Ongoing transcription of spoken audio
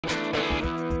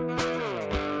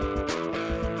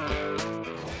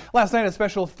Last night, a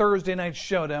special Thursday night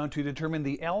showdown to determine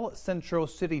the El Centro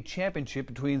City Championship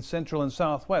between Central and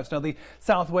Southwest. Now, the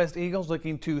Southwest Eagles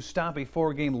looking to stop a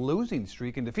four-game losing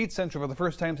streak and defeat Central for the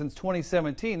first time since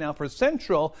 2017. Now, for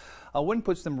Central, a win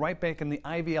puts them right back in the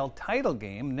IVL title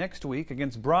game next week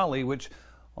against Brawley, which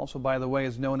also, by the way,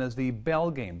 is known as the Bell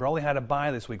game. Brawley had a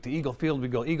bye this week. To Eagle Field we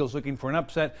go. Eagles looking for an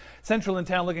upset. Central in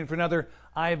town looking for another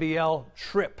IVL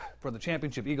trip for the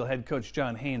championship. Eagle head coach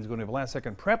John Haynes going to have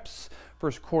last-second preps.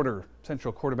 First quarter,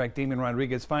 Central quarterback Damian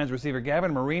Rodriguez finds receiver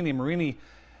Gavin Marini. Marini,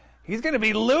 he's going to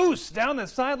be loose down the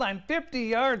sideline.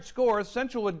 50-yard score.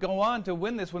 Central would go on to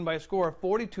win this one by a score of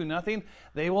 42-0.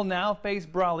 They will now face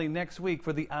Brawley next week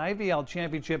for the IVL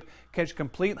championship. Catch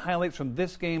complete highlights from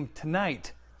this game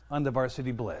tonight on the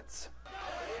Varsity Blitz.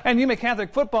 And Yuma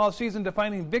Catholic football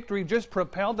season-defining victory just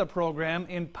propelled the program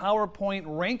in PowerPoint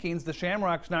rankings. The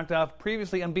Shamrocks knocked off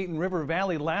previously unbeaten River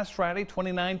Valley last Friday,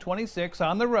 29-26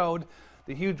 on the road.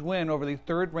 The huge win over the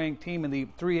third-ranked team in the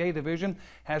 3A division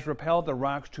has propelled the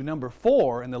Rocks to number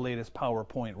 4 in the latest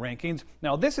PowerPoint rankings.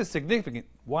 Now, this is significant.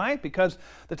 Why? Because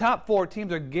the top 4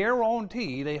 teams are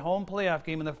guaranteed a home playoff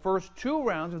game in the first 2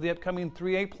 rounds of the upcoming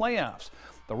 3A playoffs.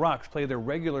 The Rocks play their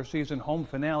regular season home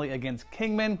finale against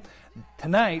Kingman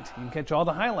tonight. You can catch all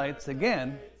the highlights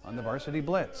again on the Varsity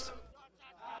Blitz.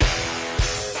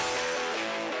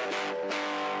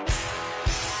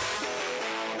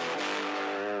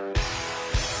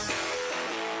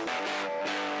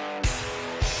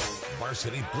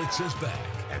 Varsity Blitz is back,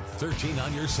 and 13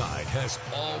 on your side has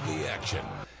all the action.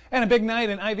 And a big night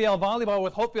in IVL volleyball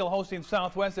with Holtville hosting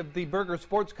Southwest at the Berger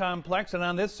Sports Complex. And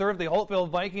on this serve, the Holtville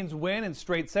Vikings win in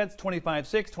straight sets,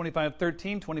 25-6,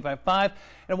 25-13, 25-5.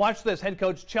 And watch this, head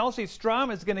coach Chelsea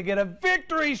Strom is going to get a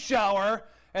victory shower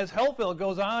as Holtville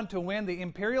goes on to win the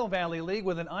Imperial Valley League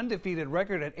with an undefeated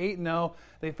record at 8-0.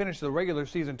 They finished the regular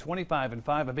season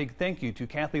 25-5. A big thank you to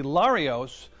Kathy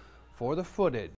Larios for the footage.